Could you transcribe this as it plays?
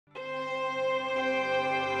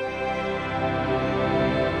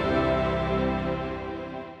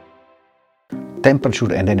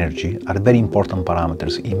Temperature and energy are very important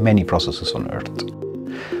parameters in many processes on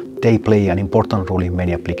Earth. They play an important role in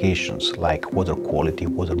many applications like water quality,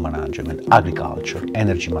 water management, agriculture,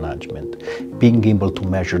 energy management. Being able to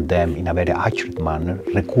measure them in a very accurate manner,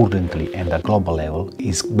 recurrently and at global level,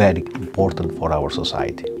 is very important for our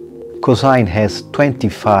society. Cosine has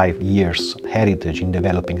 25 years heritage in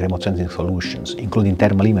developing remote sensing solutions, including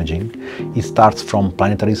thermal imaging. It starts from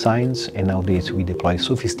planetary science, and nowadays we deploy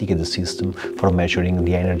sophisticated systems for measuring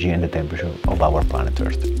the energy and the temperature of our planet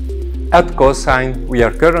Earth. At Cosine, we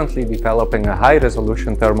are currently developing a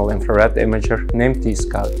high-resolution thermal infrared imager named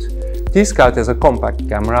TScout. TScout is a compact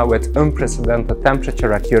camera with unprecedented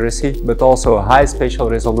temperature accuracy, but also a high spatial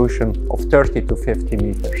resolution of 30 to 50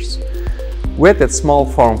 meters. With its small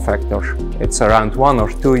form factor, it's around 1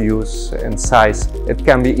 or 2 U's in size, it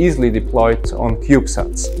can be easily deployed on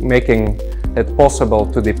CubeSats, making it possible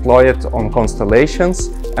to deploy it on constellations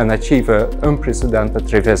and achieve an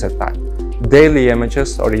unprecedented revisit time. Daily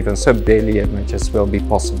images or even sub-daily images will be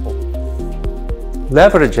possible.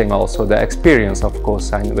 Leveraging also the experience of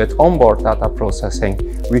Cosine with onboard data processing,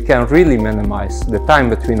 we can really minimize the time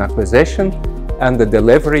between acquisition and the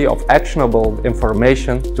delivery of actionable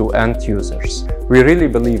information to end users. We really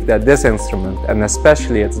believe that this instrument, and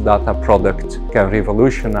especially its data product, can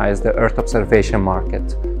revolutionize the Earth observation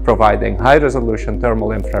market, providing high-resolution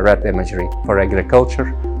thermal infrared imagery for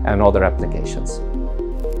agriculture and other applications.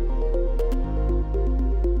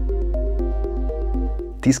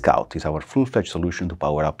 TScout is our full-fledged solution to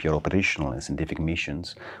power up your operational and scientific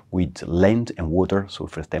missions with land and water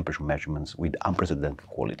surface temperature measurements with unprecedented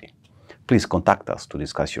quality. Please contact us to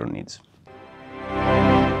discuss your needs.